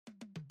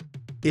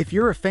If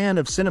you're a fan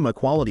of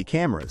cinema-quality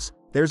cameras,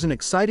 there's an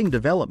exciting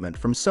development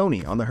from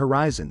Sony on the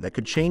horizon that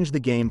could change the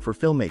game for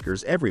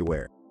filmmakers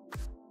everywhere.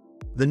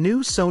 The new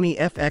Sony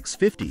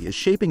FX50 is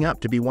shaping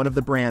up to be one of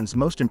the brand's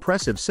most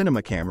impressive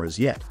cinema cameras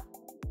yet.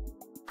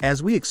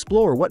 As we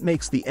explore what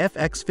makes the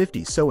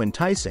FX50 so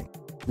enticing,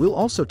 we'll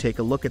also take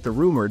a look at the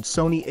rumored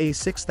Sony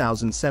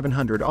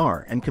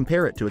a6700R and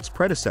compare it to its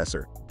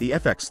predecessor, the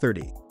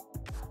FX30.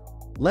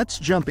 Let's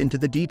jump into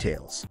the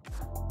details.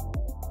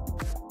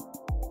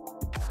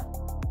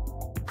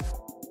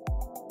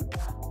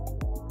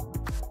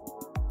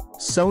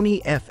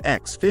 Sony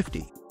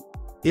FX50.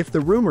 If the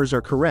rumors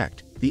are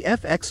correct, the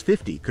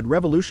FX50 could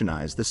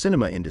revolutionize the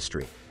cinema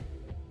industry.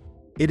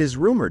 It is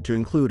rumored to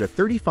include a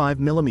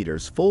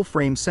 35mm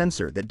full-frame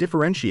sensor that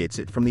differentiates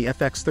it from the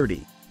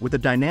FX30, with a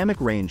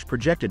dynamic range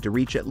projected to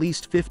reach at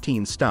least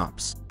 15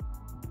 stops.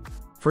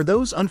 For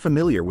those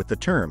unfamiliar with the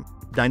term,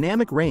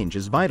 dynamic range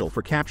is vital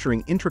for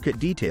capturing intricate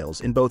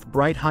details in both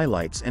bright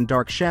highlights and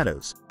dark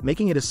shadows,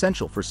 making it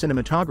essential for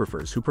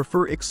cinematographers who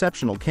prefer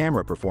exceptional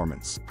camera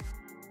performance.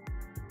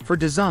 For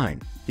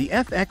design, the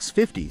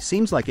FX50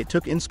 seems like it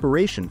took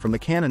inspiration from the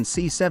Canon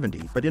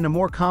C70 but in a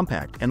more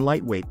compact and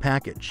lightweight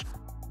package.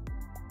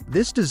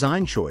 This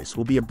design choice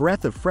will be a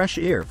breath of fresh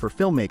air for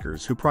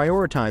filmmakers who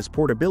prioritize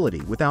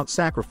portability without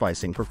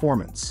sacrificing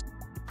performance.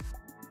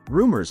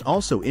 Rumors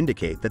also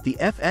indicate that the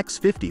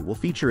FX50 will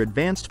feature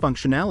advanced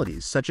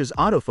functionalities such as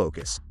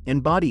autofocus,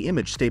 in-body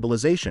image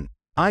stabilization,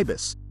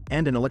 IBIS,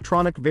 and an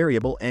electronic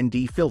variable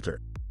ND filter.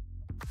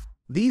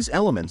 These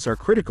elements are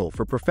critical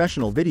for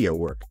professional video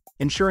work,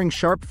 ensuring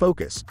sharp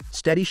focus,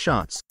 steady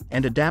shots,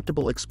 and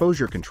adaptable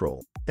exposure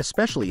control,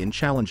 especially in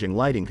challenging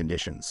lighting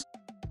conditions.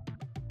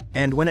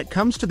 And when it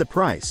comes to the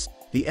price,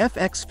 the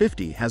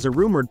FX50 has a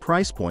rumored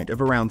price point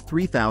of around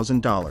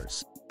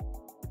 $3,000.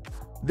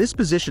 This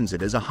positions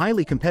it as a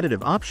highly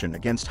competitive option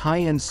against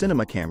high-end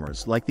cinema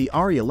cameras like the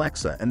Arri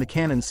Alexa and the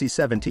Canon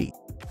C70.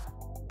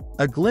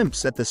 A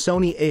glimpse at the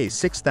Sony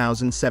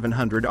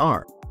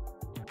a6700R.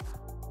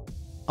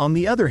 On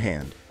the other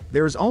hand,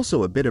 there is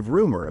also a bit of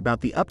rumor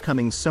about the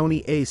upcoming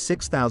Sony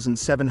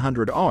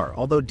a6700R.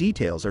 Although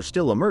details are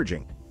still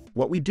emerging,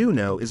 what we do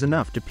know is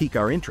enough to pique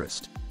our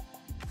interest.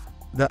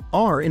 The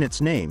R in its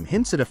name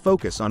hints at a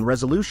focus on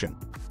resolution,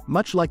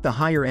 much like the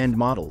higher-end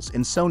models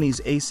in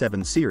Sony's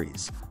A7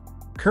 series.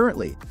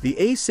 Currently, the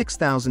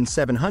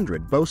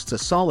a6700 boasts a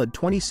solid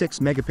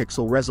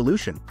 26-megapixel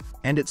resolution,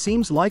 and it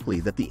seems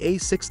likely that the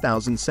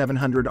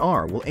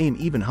a6700R will aim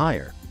even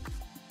higher.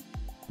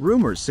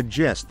 Rumors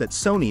suggest that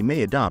Sony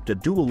may adopt a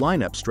dual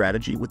lineup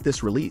strategy with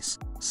this release,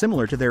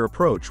 similar to their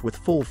approach with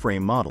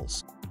full-frame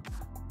models.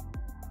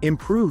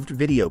 Improved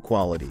video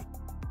quality.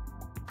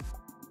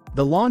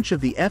 The launch of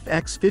the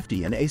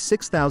FX50 and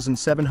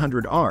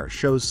a6700R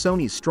shows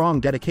Sony's strong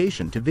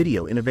dedication to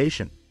video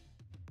innovation.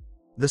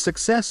 The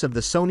success of the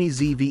Sony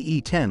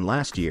ZV-E10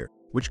 last year,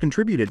 which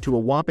contributed to a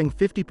whopping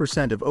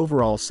 50% of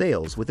overall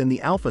sales within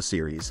the Alpha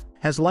series,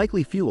 has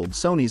likely fueled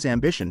Sony's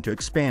ambition to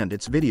expand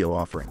its video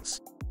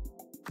offerings.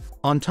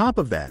 On top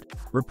of that,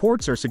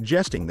 reports are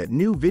suggesting that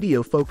new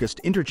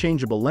video-focused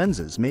interchangeable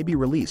lenses may be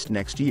released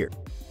next year.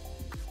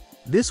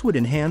 This would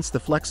enhance the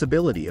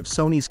flexibility of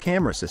Sony's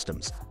camera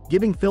systems,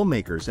 giving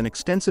filmmakers an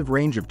extensive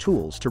range of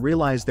tools to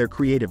realize their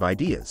creative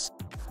ideas.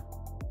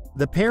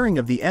 The pairing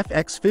of the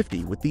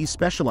FX50 with these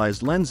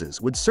specialized lenses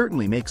would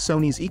certainly make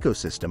Sony's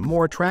ecosystem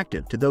more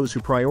attractive to those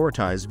who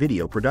prioritize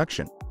video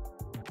production.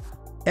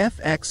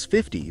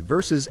 FX50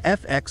 versus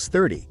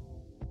FX30.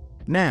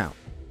 Now,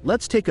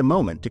 let's take a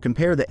moment to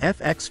compare the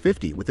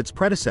FX50 with its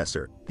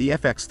predecessor, the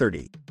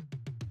FX30.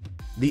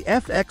 The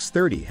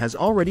FX30 has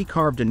already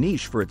carved a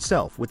niche for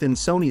itself within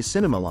Sony's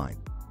cinema line,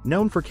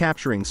 known for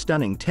capturing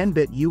stunning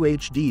 10-bit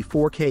UHD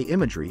 4K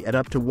imagery at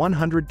up to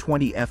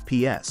 120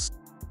 FPS.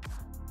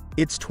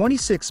 Its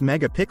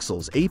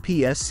 26-megapixels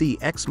APS-C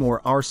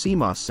XMOR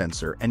CMOS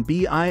sensor and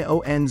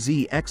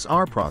BIONZ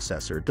XR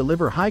processor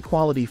deliver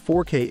high-quality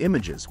 4K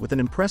images with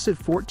an impressive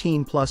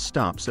 14+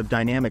 stops of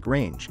dynamic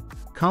range,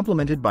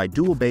 complemented by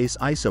dual-base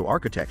ISO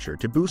architecture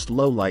to boost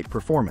low-light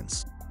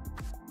performance.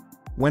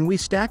 When we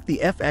stack the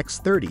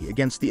FX30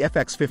 against the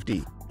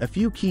FX50, a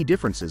few key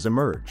differences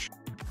emerge.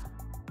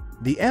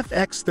 The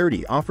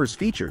FX30 offers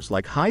features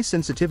like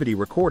high-sensitivity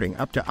recording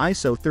up to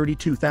ISO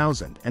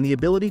 32000 and the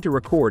ability to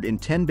record in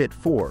 10-bit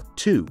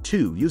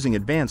 4:2:2 using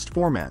advanced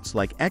formats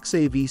like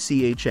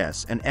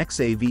XAV-CHS and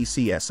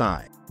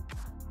XAV-CSI.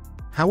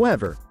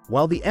 However,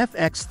 while the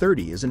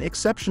FX30 is an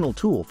exceptional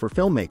tool for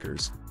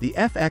filmmakers, the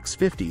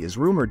FX50 is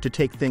rumored to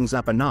take things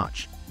up a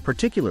notch,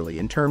 particularly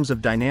in terms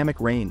of dynamic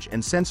range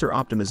and sensor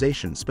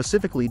optimization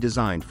specifically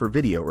designed for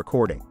video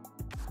recording.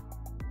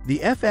 The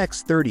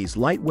FX30's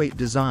lightweight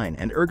design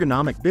and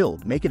ergonomic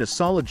build make it a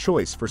solid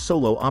choice for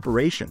solo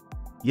operation,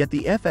 yet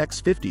the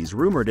FX50's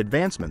rumored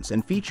advancements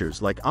and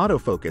features like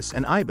autofocus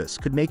and IBIS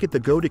could make it the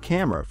go-to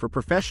camera for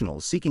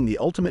professionals seeking the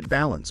ultimate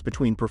balance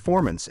between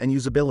performance and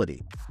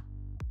usability.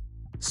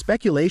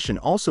 Speculation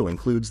also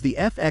includes the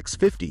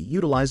FX50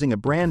 utilizing a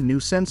brand new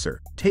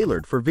sensor,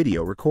 tailored for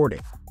video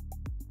recording.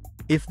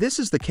 If this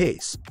is the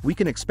case, we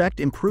can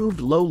expect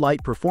improved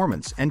low-light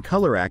performance and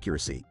color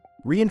accuracy,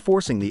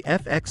 reinforcing the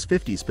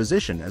FX50's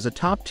position as a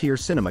top-tier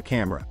cinema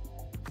camera.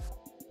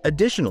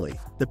 Additionally,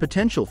 the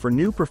potential for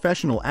new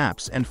professional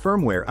apps and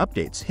firmware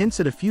updates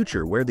hints at a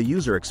future where the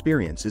user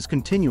experience is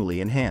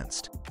continually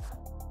enhanced.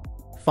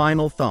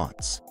 Final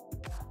thoughts.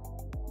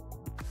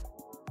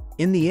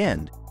 In the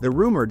end, the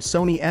rumored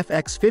Sony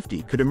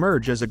FX50 could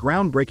emerge as a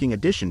groundbreaking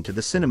addition to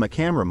the cinema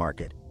camera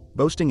market,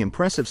 boasting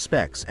impressive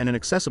specs and an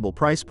accessible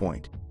price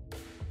point.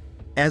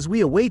 As we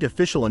await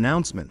official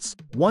announcements,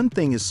 one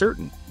thing is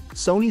certain: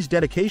 Sony's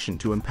dedication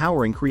to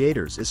empowering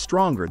creators is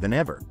stronger than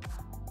ever.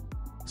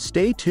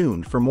 Stay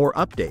tuned for more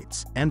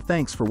updates, and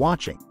thanks for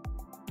watching.